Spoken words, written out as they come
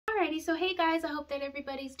So hey guys, I hope that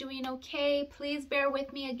everybody's doing okay. Please bear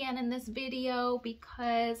with me again in this video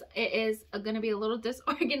because it is going to be a little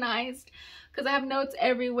disorganized because I have notes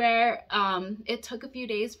everywhere. It took a few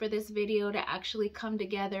days for this video to actually come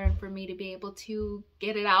together and for me to be able to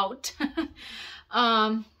get it out.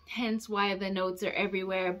 Hence why the notes are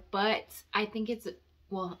everywhere, but I think it's,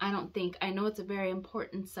 well, I know it's a very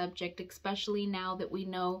important subject, especially now that we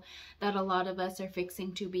know that a lot of us are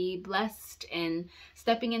fixing to be blessed and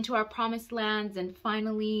stepping into our promised lands, and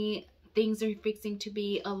finally things are fixing to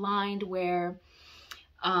be aligned where,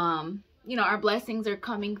 you know, our blessings are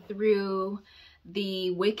coming through.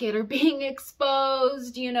 The wicked are being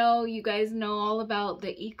exposed. You know, you guys know all about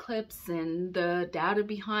the eclipse and the data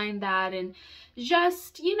behind that, and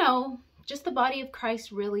just, you know, just the body of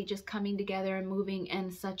Christ really just coming together and moving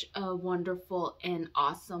in such a wonderful and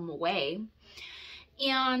awesome way.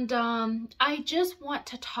 And I just want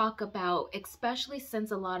to talk about, especially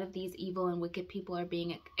since a lot of these evil and wicked people are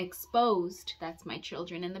being exposed. That's my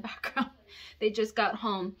children in the background. They just got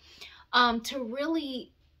home. To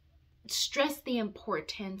really stress the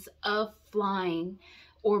importance of flying,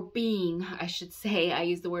 or being, I should say, I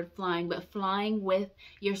use the word flying, but flying with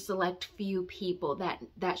your select few people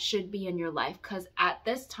that should be in your life. Because at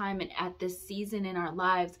this time and at this season in our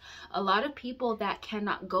lives, a lot of people that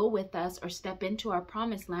cannot go with us or step into our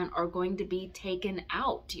promised land are going to be taken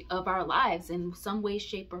out of our lives in some way,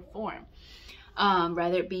 shape, or form.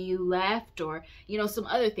 Rather it be you left, or, you know, some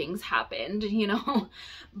other things happened, you know.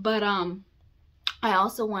 But I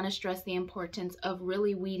also want to stress the importance of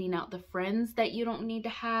really weeding out the friends that you don't need to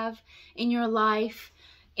have in your life,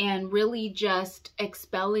 and really just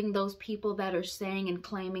expelling those people that are saying and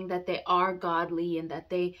claiming that they are godly and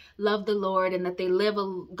that they love the Lord and that they live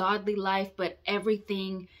a godly life, but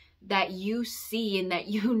everything that you see and that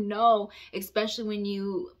you know, especially when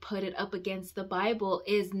you put it up against the Bible,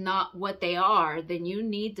 is not what they are. Then you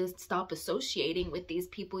need to stop associating with these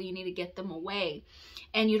people. You need to get them away,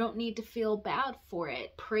 and you don't need to feel bad for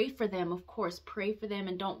it. Pray for them, of course, pray for them,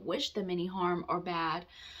 and don't wish them any harm or bad.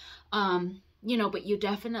 You know, but you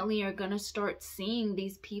definitely are going to start seeing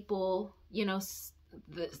these people, you know,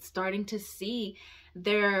 starting to see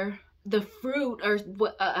the fruit, or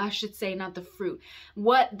what I should say, not the fruit,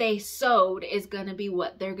 what they sowed is going to be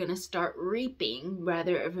what they're going to start reaping,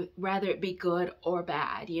 rather it be good or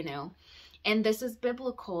bad, you know. And this is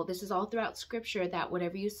biblical. This is all throughout scripture, that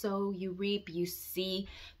whatever you sow, you reap. You see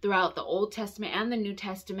throughout the Old Testament and the New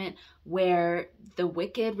Testament where the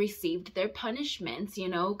wicked received their punishments. You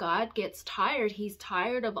know, God gets tired. He's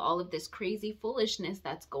tired of all of this crazy foolishness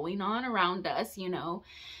that's going on around us, you know.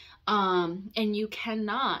 And you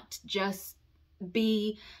cannot just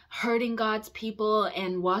be hurting God's people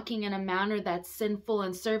and walking in a manner that's sinful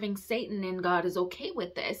and serving Satan, and God is okay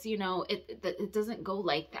with this. You know, it doesn't go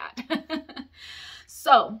like that.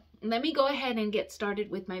 So let me go ahead and get started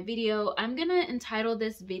with my video. I'm gonna entitle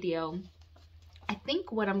this video, I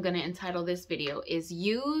think what I'm gonna entitle this video is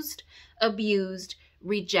Used, Abused,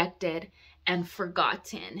 Rejected, and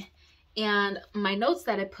Forgotten. And my notes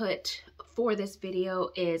that I put for this video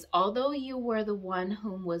is, although you were the one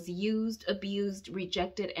whom was used, abused,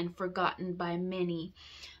 rejected, and forgotten by many,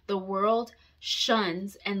 the world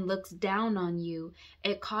shuns and looks down on you.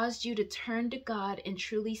 It caused you to turn to God and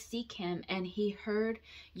truly seek him, and he heard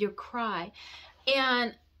your cry.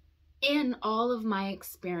 And in all of my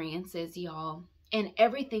experiences, y'all, and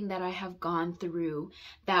everything that I have gone through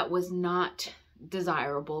that was not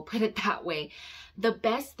desirable, put it that way, the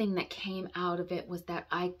best thing that came out of it was that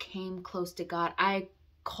I came close to God. I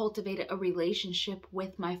cultivated a relationship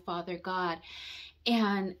with my Father God.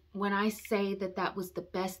 And when I say that that was the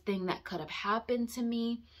best thing that could have happened to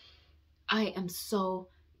me, I am so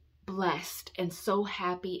blessed and so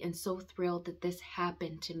happy and so thrilled that this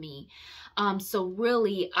happened to me. So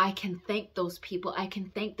really, I can thank those people. I can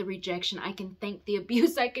thank the rejection. I can thank the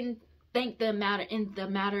abuse. I can thank the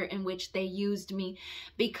matter in which they used me,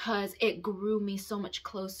 because it grew me so much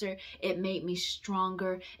closer. It made me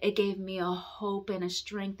stronger. It gave me a hope and a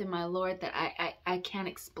strength in my Lord that I can't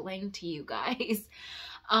explain to you guys.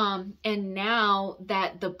 And now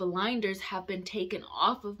that the blinders have been taken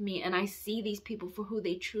off of me and I see these people for who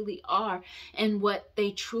they truly are and what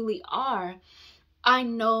they truly are, I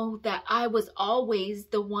know that I was always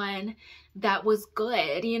the one that was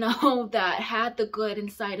good, you know, that had the good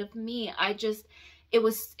inside of me. It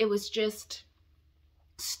was just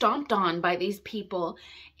stomped on by these people,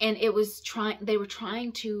 and they were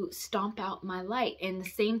trying to stomp out my light. And the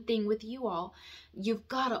same thing with you all. You've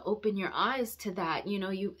got to open your eyes to that,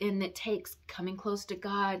 and it takes coming close to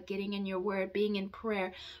God, getting in your word, being in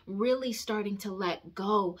prayer, really starting to let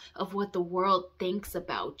go of what the world thinks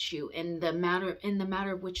about you and the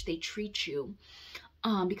matter of which they treat you.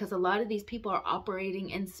 Because a lot of these people are operating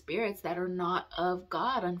in spirits that are not of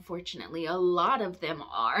God, unfortunately. A lot of them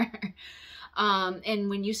are. And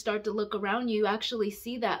when you start to look around, you actually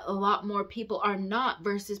see that a lot more people are not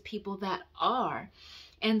versus people that are.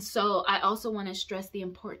 And so I also want to stress the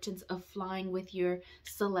importance of flying with your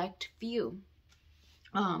select few.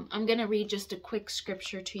 I'm going to read just a quick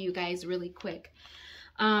scripture to you guys really quick.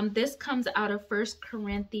 This comes out of 1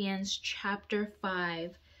 Corinthians chapter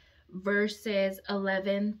 5, verses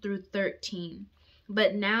 11 through 13.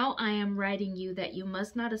 But now I am writing you that you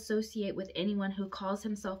must not associate with anyone who calls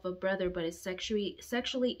himself a brother but is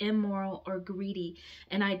sexually immoral or greedy,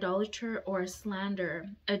 an idolater or a slanderer,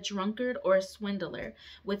 a drunkard or a swindler.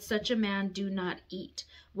 With such a man do not eat.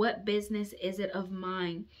 What business is it of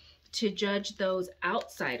mine to judge those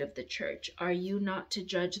outside of the church? Are you not to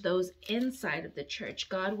judge those inside of the church?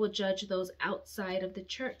 God will judge those outside of the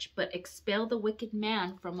church, but expel the wicked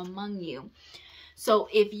man from among you. So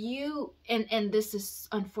if you, and this is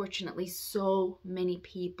unfortunately so many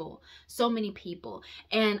people,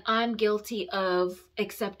 and I'm guilty of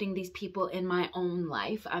accepting these people in my own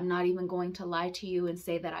life. I'm not even going to lie to you and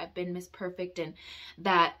say that I've been Miss Perfect and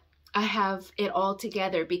that I have it all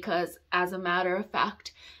together, because as a matter of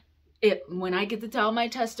fact, when I get to tell my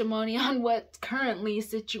testimony on my current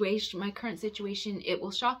situation, it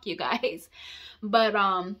will shock you guys. But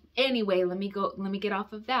anyway, let me get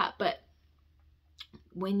off of that. But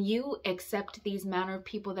when you accept these manner of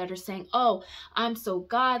people that are saying, oh, I'm so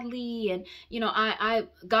godly, and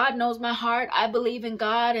God knows my heart, I believe in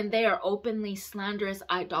God, and they are openly slanderous,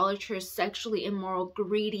 idolatrous, sexually immoral,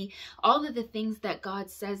 greedy, all of the things that God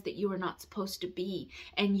says that you are not supposed to be,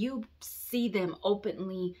 and you see them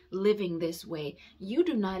openly living this way, you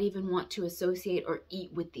do not even want to associate or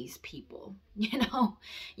eat with these people.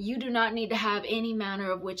 You do not need to have any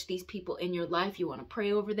manner of which these people in your life. You want to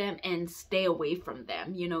pray over them and stay away from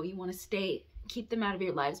them. You want to keep them out of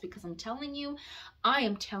your lives, because I am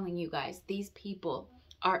telling you guys, these people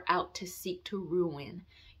are out to seek to ruin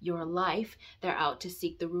your life. They're out to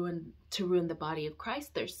seek to ruin the body of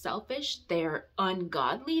Christ. They're selfish, they're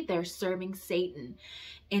ungodly, they're serving Satan,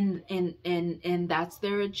 and that's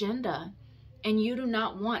their agenda. And you do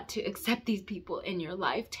not want to accept these people in your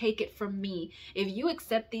life. Take it from me. If you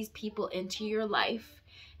accept these people into your life,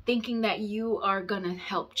 thinking that you are going to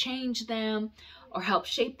help change them or help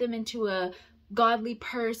shape them into a godly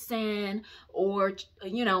person, or,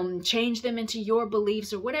 change them into your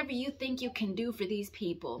beliefs or whatever you think you can do for these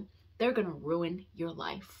people, they're going to ruin your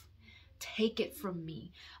life. Take it from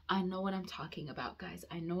me. I know what I'm talking about, guys.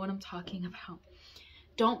 I know what I'm talking about.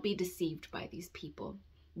 Don't be deceived by these people.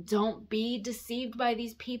 Don't be deceived by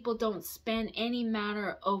these people. Don't spend any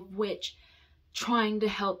manner of which trying to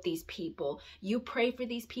help these people. You pray for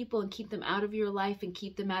these people and keep them out of your life and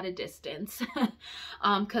keep them at a distance.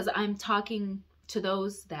 Because I'm talking to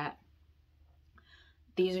those that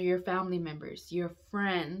these are your family members, your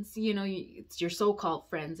friends, it's your so-called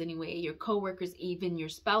friends anyway, your co-workers, even your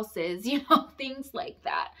spouses, things like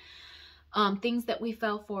that. Things that we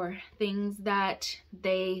fell for, things that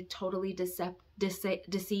they totally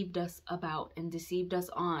deceived us about and deceived us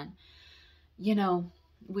on.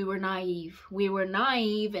 We were naive. We were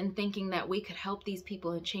naive in thinking that we could help these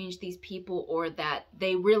people and change these people, or that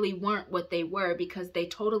they really weren't what they were, because they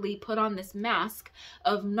totally put on this mask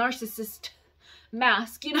of narcissist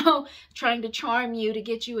mask, trying to charm you to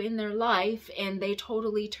get you in their life, and they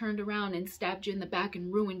totally turned around and stabbed you in the back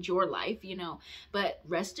and ruined your life, But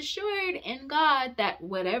rest assured in God that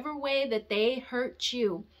whatever way that they hurt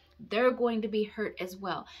you, they're going to be hurt as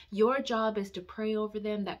well. Your job is to pray over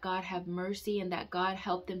them, that God have mercy and that God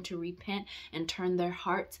help them to repent and turn their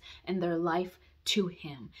hearts and their life to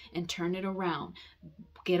Him and turn it around.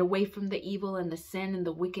 Get away from the evil and the sin and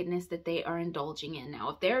the wickedness that they are indulging in.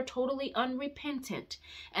 Now, if they're totally unrepentant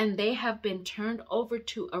and they have been turned over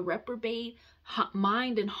to a reprobate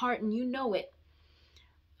mind and heart, and you know it,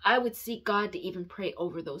 I would seek God to even pray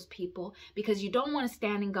over those people, because you don't want to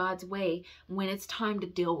stand in God's way when it's time to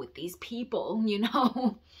deal with these people,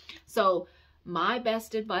 So my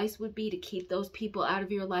best advice would be to keep those people out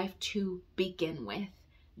of your life to begin with.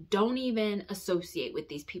 Don't even associate with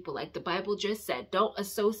these people. Like the Bible just said, don't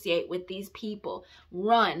associate with these people.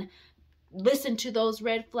 Run. Listen to those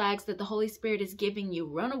red flags that the Holy Spirit is giving you.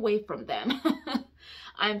 Run away from them.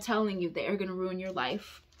 I'm telling you, they are going to ruin your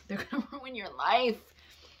life. They're going to ruin your life.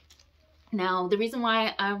 Now, the reason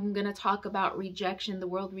why I'm going to talk about rejection, the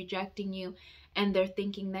world rejecting you, and they're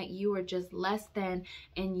thinking that you are just less than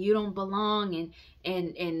and you don't belong,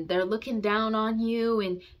 and they're looking down on you,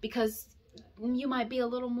 and because you might be a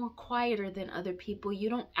little more quieter than other people, you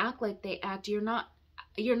don't act like they act. You're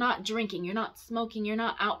not drinking, you're not smoking, you're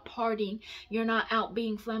not out partying, you're not out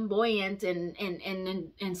being flamboyant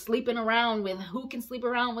and sleeping around with who can sleep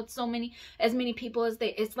around with as many people as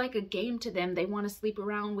it's like a game to them. They want to sleep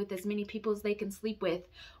around with as many people as they can sleep with,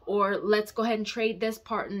 or let's go ahead and trade this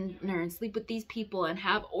partner and sleep with these people and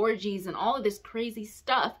have orgies and all of this crazy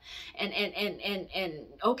stuff. And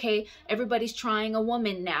okay, everybody's trying a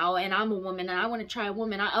woman now, and I'm a woman and I want to try a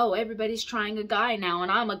woman. Oh, everybody's trying a guy now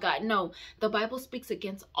and I'm a guy. No, the Bible speaks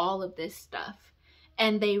against all of this stuff,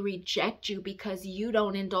 and they reject you because you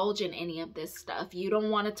don't indulge in any of this stuff. You don't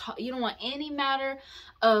want to talk, you don't want any matter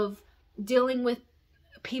of dealing with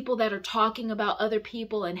people that are talking about other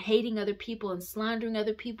people and hating other people and slandering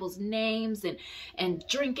other people's names and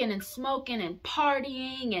drinking and smoking and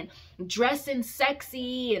partying and dressing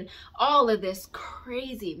sexy and all of this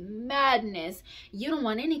crazy madness. You don't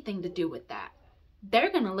want anything to do with that.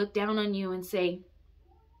 They're going to look down on you and say,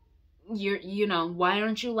 why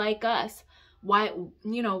aren't you like us? Why,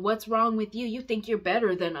 what's wrong with you? You think you're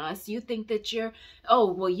better than us. You think that you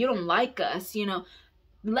don't like us,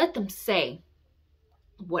 Let them say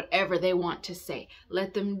whatever they want to say.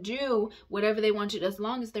 Let them do whatever they want to, as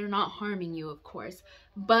long as they're not harming you, of course.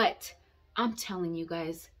 But I'm telling you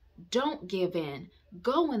guys, don't give in.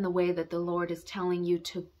 Go in the way that the Lord is telling you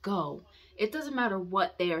to go. It doesn't matter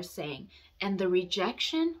what they are saying. And the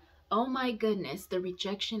rejection, oh my goodness, the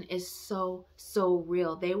rejection is so, so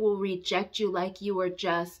real. They will reject you like you are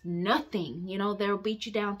just nothing. They'll beat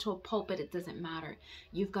you down to a pulp, but it doesn't matter.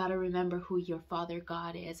 You've got to remember who your Father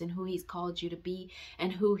God is and who He's called you to be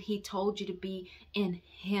and who He told you to be in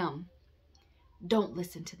Him. Don't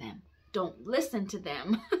listen to them. Don't listen to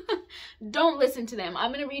them. Don't listen to them.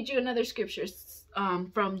 I'm going to read you another scripture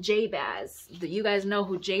from Jabez. You guys know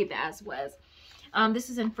who Jabez was. This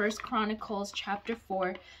is in 1 Chronicles chapter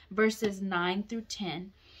 4, verses 9 through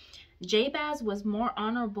 10. Jabez was more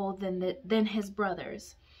honorable than his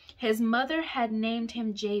brothers. His mother had named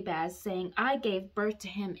him Jabez, saying, I gave birth to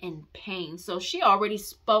him in pain. So she already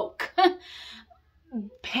spoke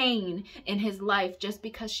pain in his life just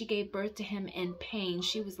because she gave birth to him in pain.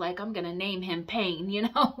 She was like, I'm going to name him Pain,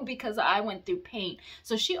 because I went through pain.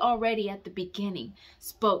 So she already at the beginning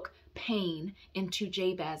spoke pain into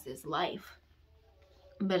Jabez's life.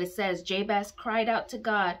 But it says, Jabez cried out to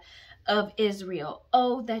God of Israel,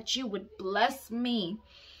 oh, that you would bless me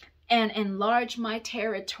and enlarge my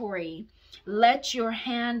territory. Let your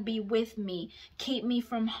hand be with me. Keep me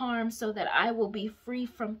from harm so that I will be free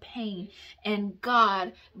from pain. And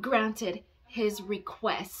God granted his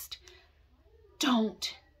request.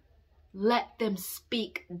 Don't let them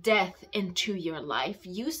speak death into your life.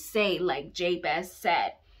 You say like Jabez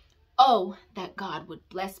said, oh, that God would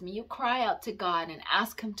bless me. You cry out to God and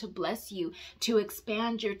ask him to bless you, to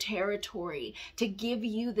expand your territory, to give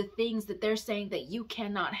you the things that they're saying that you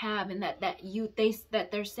cannot have and that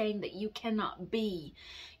they're saying that you cannot be.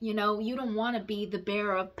 You don't want to be the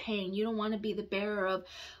bearer of pain. You don't want to be the bearer of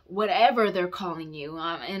whatever they're calling you.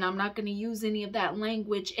 And I'm not going to use any of that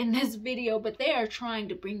language in this video, but they are trying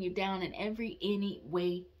to bring you down in any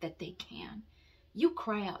way that they can. You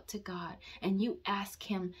cry out to God and you ask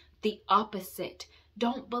him the opposite.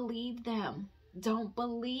 Don't believe them. Don't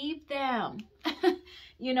believe them.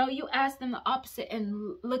 You ask them the opposite,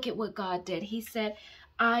 and look at what God did. He said,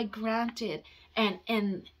 I granted, and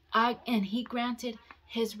he granted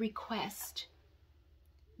his request.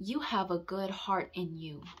 You have a good heart in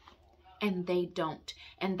you, and they don't.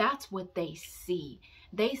 And that's what they see.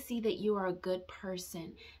 They see that you are a good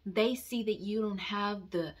person. They see that you don't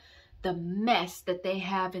have the mess that they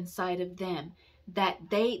have inside of them, that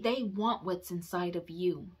they want what's inside of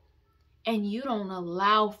you, and you don't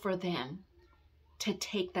allow for them to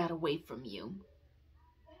take that away from you.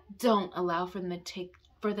 Don't allow for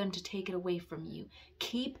them to take it away from you.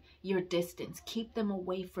 Keep your distance. Keep them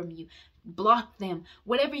away from you. Block them.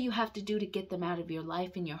 Whatever you have to do to get them out of your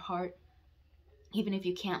life and your heart, even if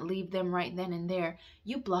you can't leave them right then and there,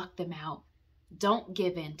 you block them out. Don't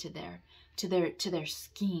give in to their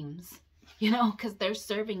schemes, because they're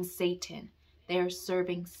serving Satan. They're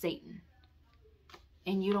serving Satan.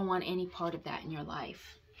 And you don't want any part of that in your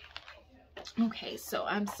life. Okay, so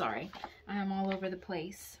I'm sorry. I'm all over the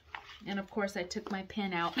place. And of course I took my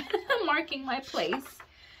pen out, marking my place.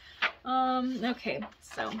 Okay,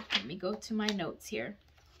 so let me go to my notes here.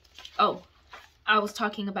 Oh, I was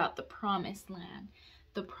talking about the promised land.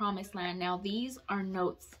 The promised land. Now, these are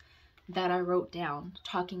notes that I wrote down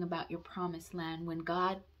talking about your promised land. When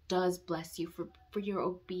God does bless you for your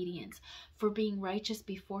obedience, for being righteous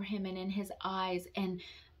before him and in his eyes, and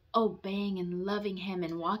obeying and loving him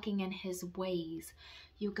and walking in his ways.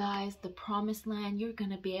 You guys, the promised land, you're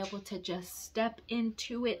going to be able to just step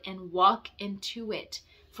into it and walk into it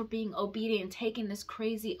for being obedient, taking this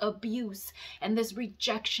crazy abuse and this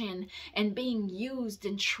rejection and being used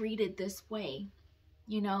and treated this way.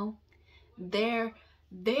 You know, they're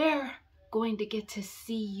going to get to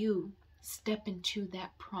see you step into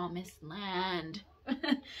that promised land.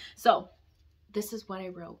 So this is what I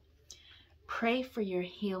wrote. Pray for your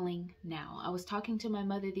healing now. I was talking to my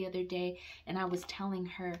mother the other day, and I was telling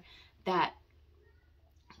her that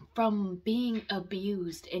from being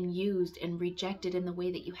abused and used and rejected in the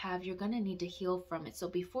way that you have, you're going to need to heal from it. So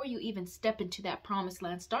before you even step into that promised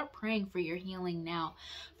land, start praying for your healing now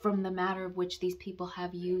from the matter of which these people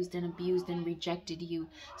have used and abused and rejected you.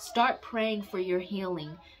 Start praying for your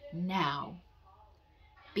healing now.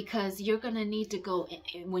 Because you're going to need to go,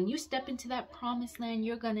 when you step into that promised land,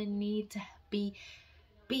 you're going to need to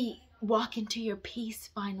walk into your peace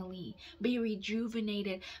finally, be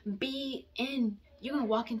rejuvenated, you're going to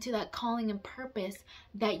walk into that calling and purpose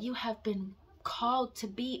that you have been called to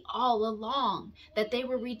be all along, that they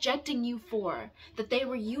were rejecting you for, that they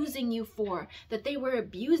were using you for, that they were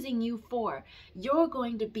abusing you for. You're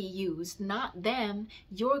going to be used, not them.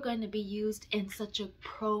 You're going to be used in such a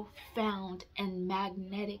profound and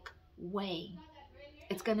magnetic way.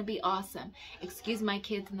 It's going to be awesome. Excuse my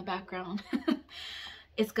kids in the background.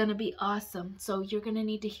 It's going to be awesome. So you're going to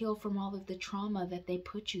need to heal from all of the trauma that they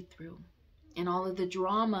put you through. And all of the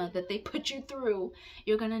drama that they put you through,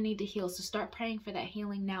 you're going to need to heal. So start praying for that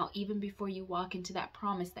healing now, even before you walk into that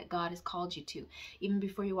promise that God has called you to, even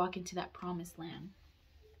before you walk into that promised land.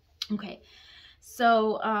 Okay,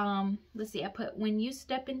 so let's see. I put, when you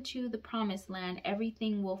step into the promised land,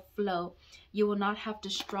 everything will flow. You will not have to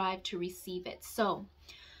strive to receive it. So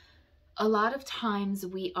a lot of times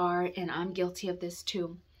we are, and I'm guilty of this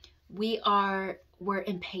too, we're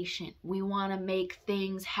impatient. We want to make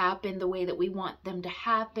things happen the way that we want them to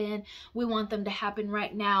happen. We want them to happen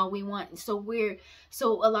right now.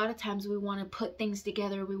 So a lot of times we want to put things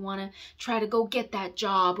together. We want to try to go get that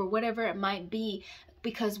job or whatever it might be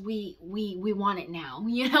because we want it now.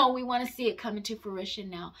 You know, we want to see it come into fruition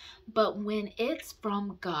now. But when it's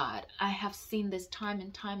from God, I have seen this time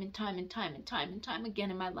and time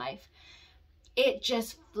again in my life. It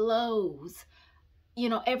just flows. You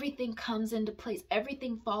know, everything comes into place.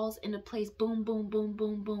 Everything falls into place. Boom, boom, boom,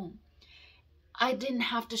 boom, boom. I didn't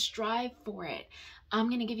have to strive for it. I'm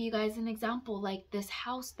going to give you guys an example, like this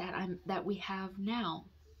house that we have now.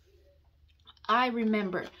 I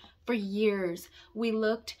remember for years we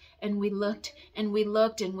looked and we looked and we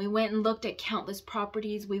looked and we went and looked at countless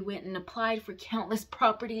properties. We went and applied for countless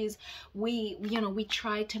properties. We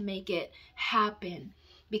tried to make it happen,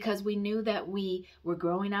 because we knew that we were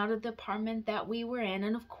growing out of the apartment that we were in.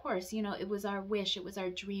 And of course, you know, it was our wish, it was our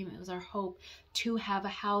dream, it was our hope to have a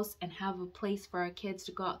house and have a place for our kids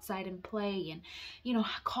to go outside and play and, you know,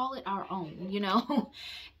 call it our own, you know.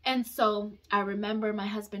 And so I remember my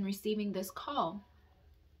husband receiving this call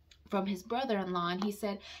from his brother-in-law, and he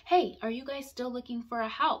said, "Hey, are you guys still looking for a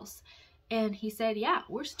house?" And he said, "Yeah,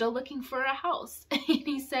 we're still looking for a house." And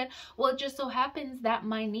he said, "Well, it just so happens that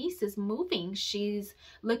my niece is moving. She's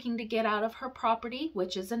looking to get out of her property,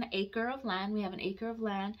 which is an acre of land. We have an acre of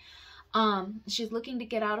land. She's looking to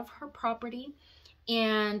get out of her property.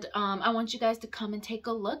 And I want you guys to come and take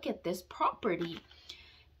a look at this property."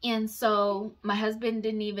 And so my husband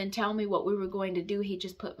didn't even tell me what we were going to do. He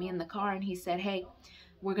just put me in the car and he said, "Hey,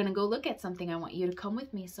 we're going to go look at something. I want you to come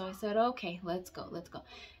with me." So I said, "Okay, let's go.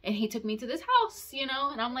 And he took me to this house, you know,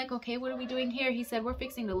 and I'm like, "Okay, what are we doing here?" He said, "We're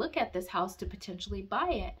fixing to look at this house to potentially buy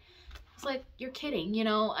it." It's like, "You're kidding," you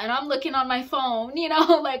know, and I'm looking on my phone, you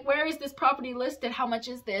know, like, where is this property listed? How much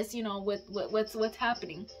is this? You know, what's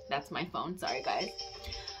happening? That's my phone. Sorry, guys.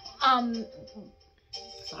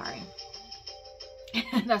 Sorry.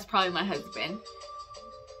 That's probably my husband.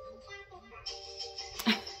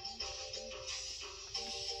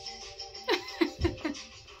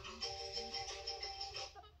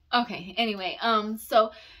 Okay, anyway,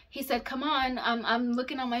 so he said, "Come on." I'm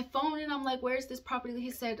looking on my phone and I'm like, "Where's this property?"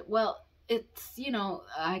 He said, "Well, it's, you know,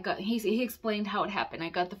 he explained how it happened. I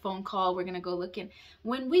got the phone call. We're going to go look in."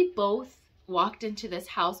 When we both walked into this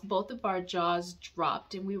house, both of our jaws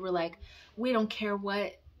dropped and we were like, we don't care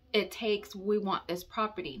what it takes. We want this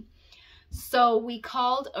property. So we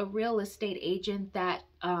called a real estate agent that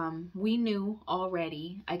we knew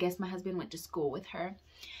already. I guess my husband went to school with her.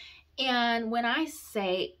 And when I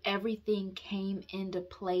say everything came into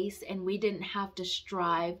place and we didn't have to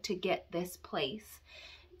strive to get this place,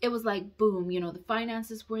 it was like boom, you know, the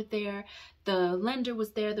finances were there, the lender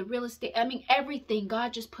was there, the real estate, I mean, everything.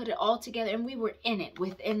 God just put it all together and we were in it.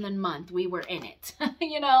 Within the month we were in it.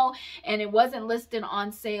 You know, and it wasn't listed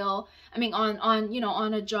on sale, I mean on you know,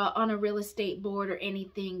 on a job, on a real estate board or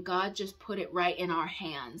anything. God just put it right in our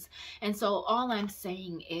hands. And so all I'm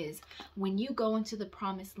saying is, when you go into the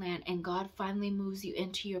promised land and God finally moves you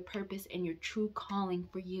into your purpose and your true calling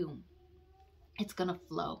for you, it's gonna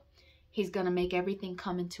flow. He's going to make everything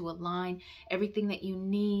come into a line. Everything that you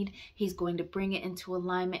need, he's going to bring it into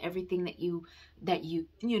alignment. Everything that you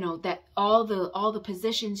know, that all the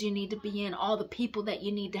positions you need to be in, all the people that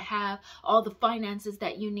you need to have, all the finances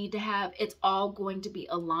that you need to have, it's all going to be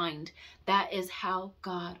aligned. That is how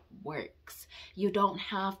God works. You don't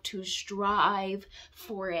have to strive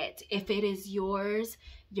for it. If it is yours,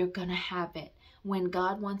 you're going to have it. When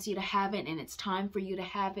God wants you to have it and it's time for you to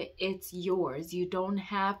have it, it's yours. You don't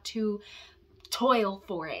have to toil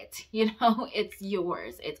for it. You know, it's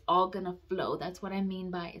yours. It's all gonna flow. That's what I mean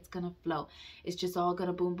by it's gonna flow. It's just all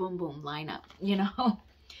gonna boom, boom, boom, line up, you know?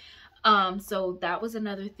 So that was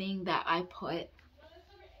another thing that I put.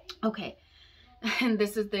 Okay. And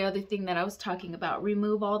this is the other thing that I was talking about.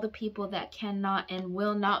 Remove all the people that cannot and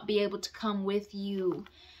will not be able to come with you.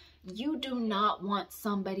 You do not want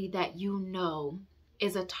somebody that you know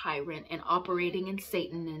is a tyrant and operating in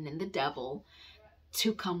Satan and in the devil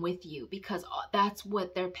to come with you, because that's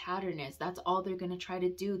what their pattern is. That's all they're going to try to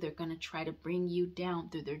do. They're going to try to bring you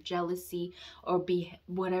down through their jealousy, or be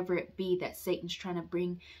whatever it be that Satan's trying to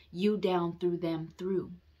bring you down through them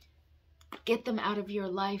through. Get them out of your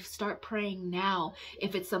life. Start praying now.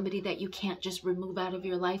 If it's somebody that you can't just remove out of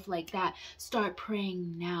your life like that, start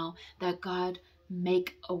praying now that God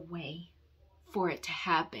make a way for it to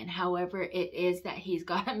happen. However it is that he's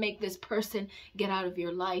got to make this person get out of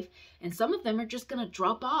your life. And some of them are just going to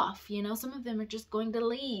drop off, you know, some of them are just going to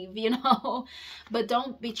leave, you know, but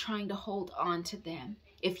don't be trying to hold on to them.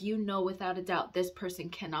 If you know without a doubt this person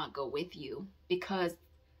cannot go with you because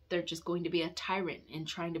they're just going to be a tyrant and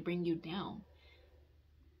trying to bring you down,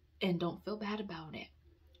 and don't feel bad about it.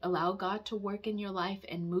 Allow God to work in your life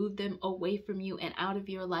and move them away from you and out of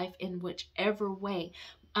your life in whichever way.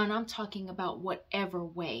 And I'm talking about whatever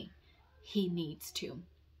way he needs to.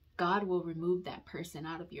 God will remove that person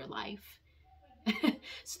out of your life.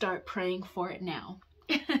 Start praying for it now.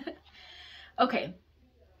 Okay.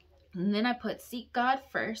 And then I put, seek God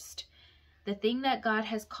first. The thing that God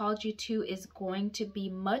has called you to is going to be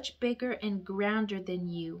much bigger and grander than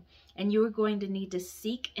you. And you are going to need to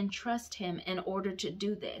seek and trust him in order to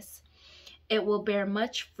do this. It will bear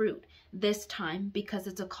much fruit this time because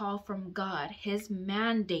it's a call from God, his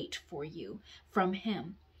mandate for you from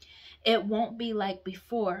him. It won't be like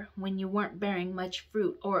before when you weren't bearing much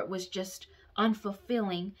fruit, or it was just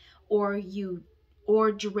unfulfilling, or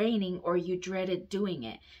draining, or you dreaded doing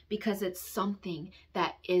it, because it's something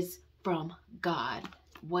that is from God.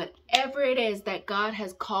 Whatever it is that God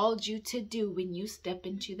has called you to do, when you step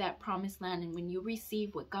into that promised land and when you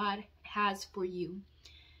receive what God has for you,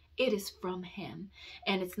 it is from him.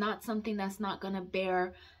 And it's not something that's not going to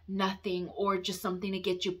bear nothing, or just something to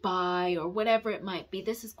get you by, or whatever it might be.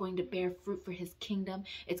 This is going to bear fruit for his kingdom.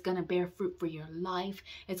 It's going to bear fruit for your life.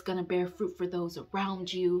 It's going to bear fruit for those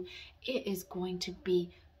around you. It is going to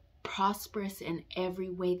be prosperous in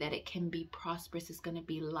every way that it can be prosperous. It's going to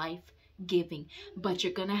be life-giving. But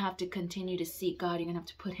you're going to have to continue to seek God. You're going to have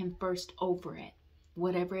to put him first over it.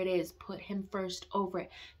 Whatever it is, put him first over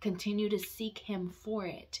it. Continue to seek him for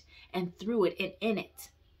it and through it and in it,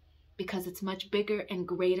 because it's much bigger and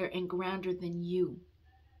greater and grander than you.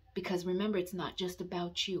 Because remember, it's not just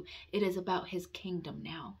about you. It is about his kingdom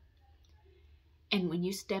now. And when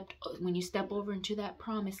you step over into that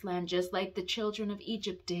promised land, just like the children of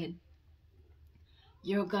Egypt did,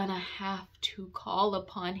 you're gonna have to call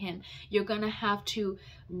upon him. You're gonna have to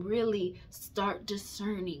really start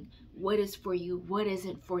discerning what is for you, what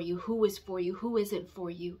isn't for you, who is for you, who isn't for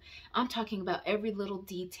you. I'm talking about every little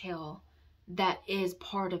detail that is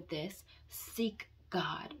part of this. Seek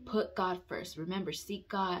God. Put God first. Remember, seek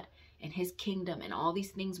God and his kingdom, and all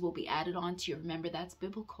these things will be added on to you. Remember, that's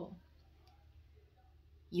biblical.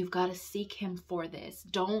 You've got to seek him for this.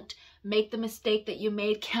 Don't make the mistake that you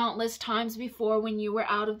made countless times before when you were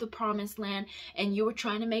out of the promised land and you were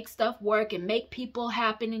trying to make stuff work and make people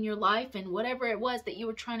happen in your life, and whatever it was that you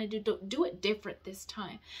were trying to do it different this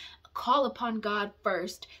time. Call upon God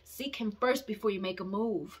first. Seek him first before you make a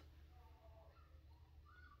move.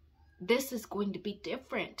 this is going to be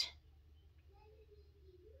different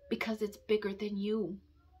because it's bigger than you.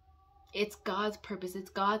 It's God's purpose. It's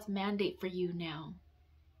God's mandate for you now.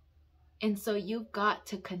 And so you've got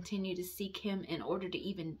to continue to seek him in order to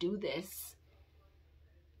even do this,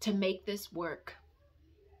 to make this work.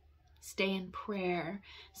 Stay in prayer.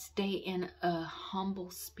 Stay in a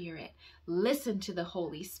humble spirit. Listen to the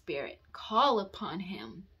Holy Spirit. Call upon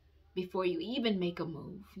him before you even make a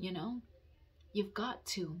move, you know? You've got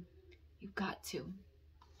to. You've got to.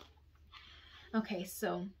 Okay,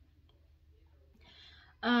 so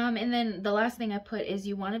and then the last thing I put is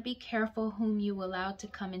you want to be careful whom you allow to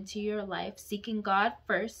come into your life, seeking God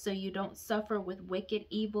first so you don't suffer with wicked,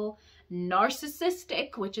 evil,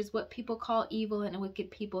 narcissistic, which is what people call evil and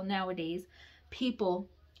wicked people nowadays. People,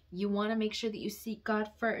 you want to make sure that you seek God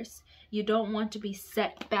first. You don't want to be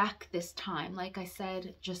set back this time. Like I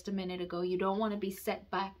said just a minute ago, you don't want to be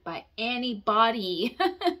set back by anybody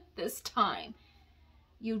this time.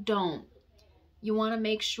 You don't. You want to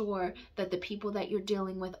make sure that the people that you're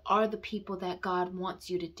dealing with are the people that God wants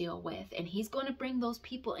you to deal with. And he's going to bring those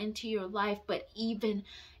people into your life, but even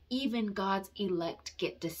God's elect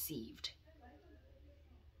get deceived.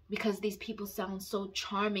 Because these people sound so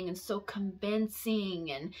charming and so convincing,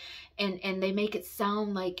 and they make it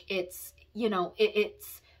sound like it's, you know,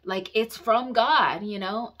 it's like it's from God, you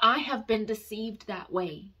know. I have been deceived that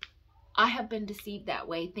way. I have been deceived that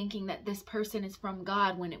way, thinking that this person is from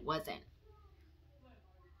God when it wasn't.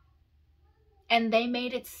 And they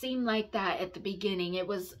made it seem like that at the beginning. It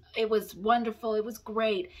was wonderful. It was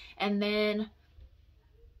great. And then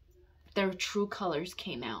their true colors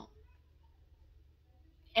came out.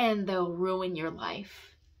 And they'll ruin your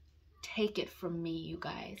life. Take it from me, you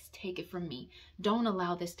guys. Take it from me. Don't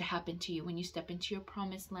allow this to happen to you when you step into your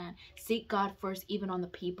promised land. Seek God first, even on the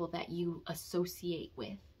people that you associate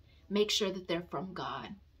with. Make sure that they're from God.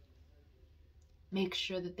 Make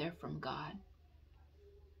sure that they're from God.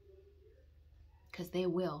 Because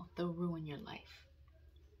they'll ruin your life.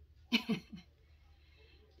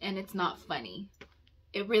 And it's not funny.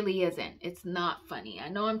 It really isn't. It's not funny. I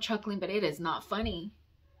know I'm chuckling, but it is not funny.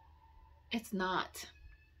 It's not.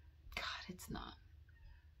 God, it's not.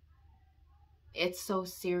 It's so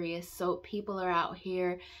serious. So people are out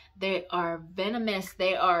here. They are venomous.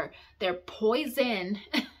 They're poison.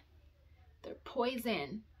 They're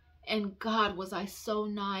poison. And God, was I so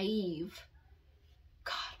naive.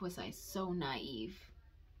 God, was I so naive.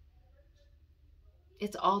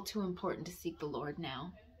 It's all too important to seek the Lord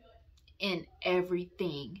now in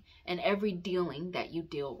everything and every dealing that you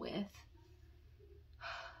deal with.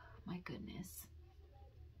 My goodness.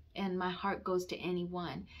 And my heart goes to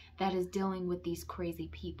anyone that is dealing with these crazy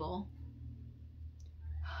people.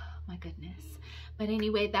 My goodness. But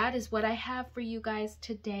anyway, that is what I have for you guys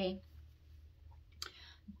today.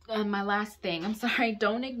 My last thing, I'm sorry,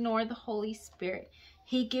 don't ignore the Holy Spirit.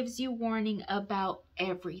 He gives you warning about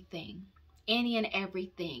everything, any and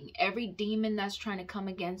everything, every demon that's trying to come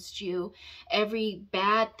against you, every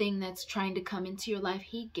bad thing that's trying to come into your life.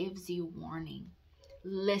 He gives you warning.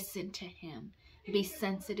 Listen to him. Be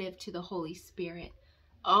sensitive to the Holy Spirit.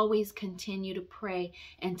 Always continue to pray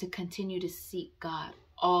and to continue to seek God.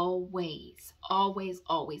 Always, always,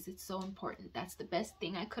 always. It's so important. That's the best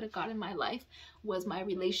thing I could have got in my life, was my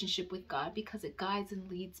relationship with God, because it guides and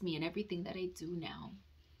leads me in everything that I do now.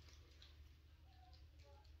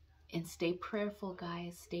 And stay prayerful,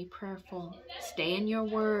 guys. Stay prayerful. Stay in your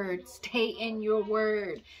word. Stay in your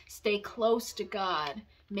word. Stay close to God.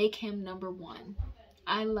 Make him number one.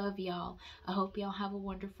 I love y'all. I hope y'all have a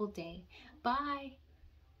wonderful day. Bye.